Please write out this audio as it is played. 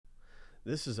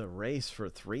This is a race for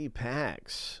 3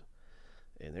 packs.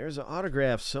 And there's an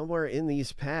autograph somewhere in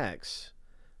these packs.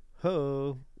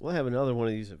 Ho! We'll have another one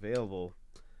of these available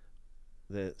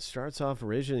that starts off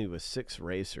originally with 6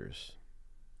 racers.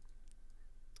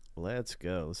 Let's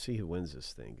go. Let's see who wins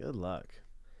this thing. Good luck.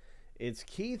 It's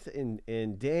Keith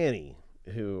and Danny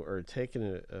who are taking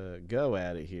a go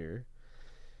at it here.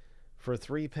 For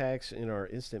 3 packs in our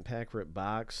instant pack rip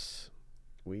box,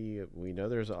 we know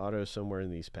there's an auto somewhere in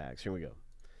these packs. Here we go.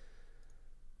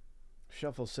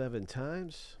 Shuffle 7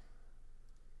 times.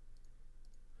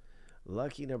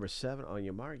 Lucky number 7 on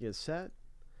your mark. Get set.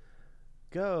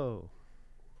 Go.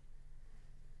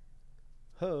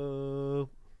 Ho.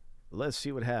 Let's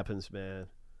see what happens, man.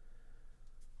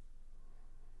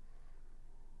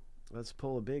 Let's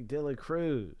pull a big Dylan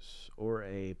Cruz or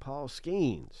a Paul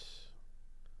Skeens.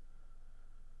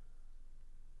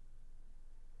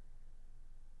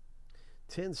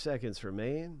 Ten seconds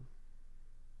remain.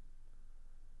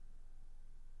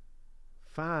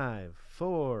 5,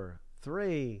 4,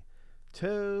 3,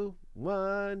 2,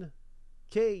 1.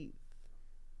 Keith.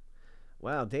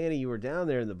 Wow, Danny, you were down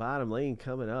there in the bottom lane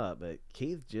coming up, but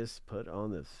Keith just put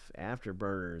on the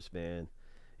afterburners, man.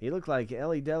 He looked like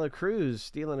Ellie Dela Cruz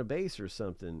stealing a base or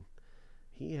something.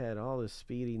 He had all the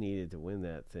speed he needed to win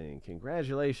that thing.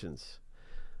 Congratulations.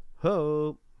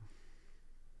 Ho.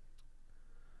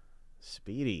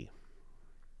 Speedy.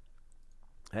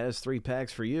 Has 3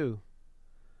 packs for you.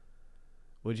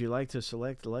 Would you like to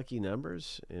select the lucky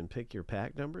numbers and pick your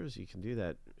pack numbers? You can do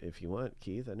that if you want,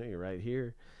 Keith. I know you're right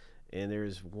here. And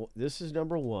this is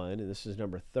number 1, and this is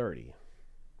number 30.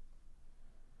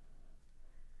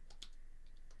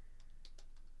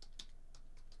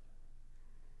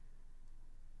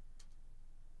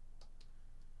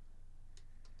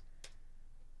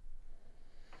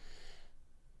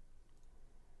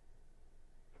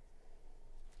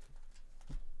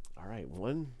 All right,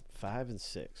 1, 5, and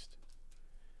 6.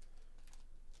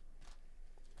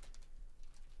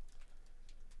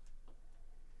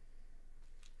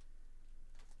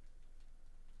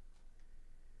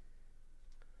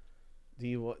 Do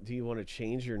you want to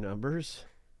change your numbers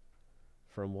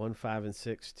from 1, 5, and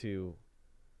 6 to?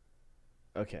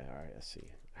 Okay, all right, I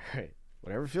see. All right,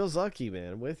 whatever feels lucky,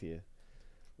 man. I'm with you.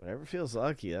 Whatever feels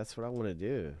lucky, that's what I want to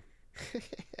do.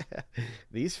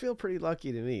 These feel pretty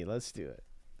lucky to me. Let's do it.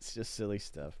 It's just silly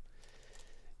stuff.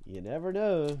 You never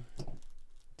know.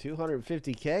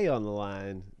 250K on the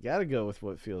line. Got to go with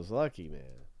what feels lucky,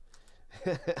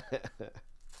 man.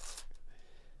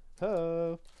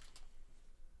 Ho.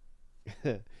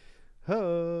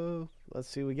 Ho. Let's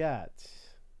see what we got.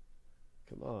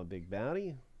 Come on, big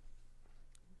bounty.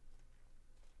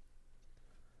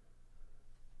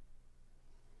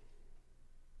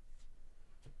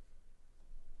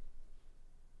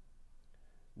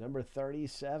 Number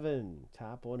 37,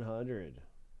 top 100.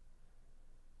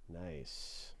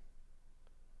 Nice.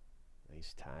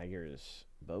 Nice Tigers.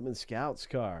 Bowman Scouts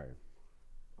card.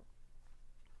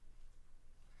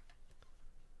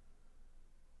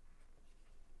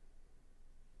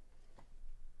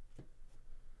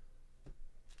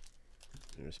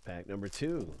 There's pack number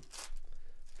 2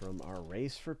 from our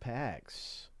race for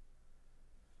packs.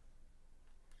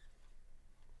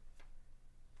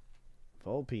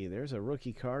 Volpe, there's a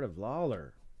rookie card of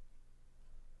Lawler.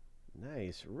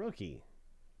 Nice rookie.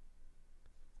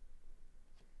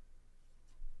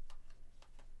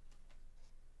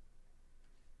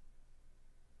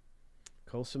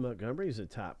 Colson Montgomery's a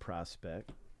top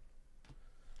prospect.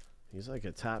 He's like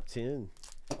a top 10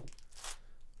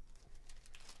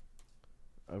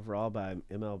 overall by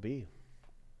MLB.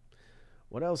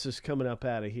 What else is coming up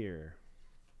out of here?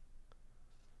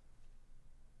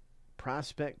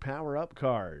 Prospect Power Up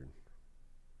card.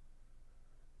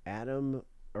 The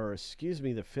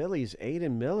Phillies,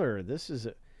 Aiden Miller.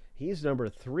 He's number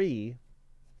 3.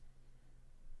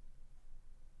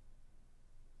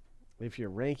 If you're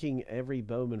ranking every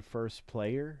Bowman first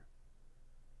player,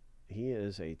 he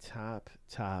is a top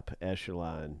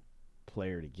echelon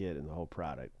player to get in the whole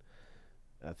product.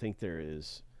 I think there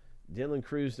is Dylan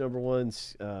Cruz number 1.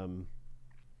 And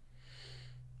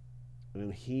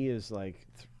he is like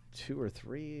 2 or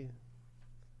 3.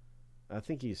 I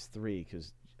think he's 3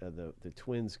 because the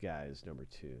Twins guy is number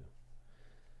 2.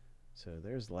 So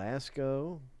there's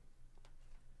Lasco.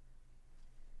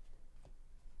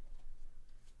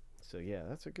 So yeah,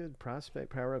 that's a good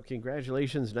prospect power up.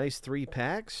 Congratulations, nice 3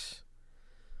 packs.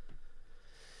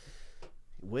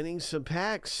 Winning some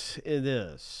packs in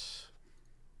this.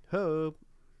 Hope.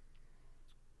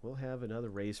 We'll have another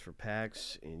race for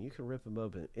packs, and you can rip them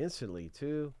open instantly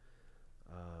too.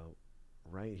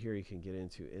 Right here you can get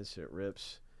into instant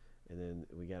rips And then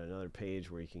we got another page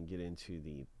where you can get into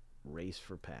the race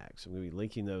for packs. I'm going to be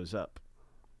linking those up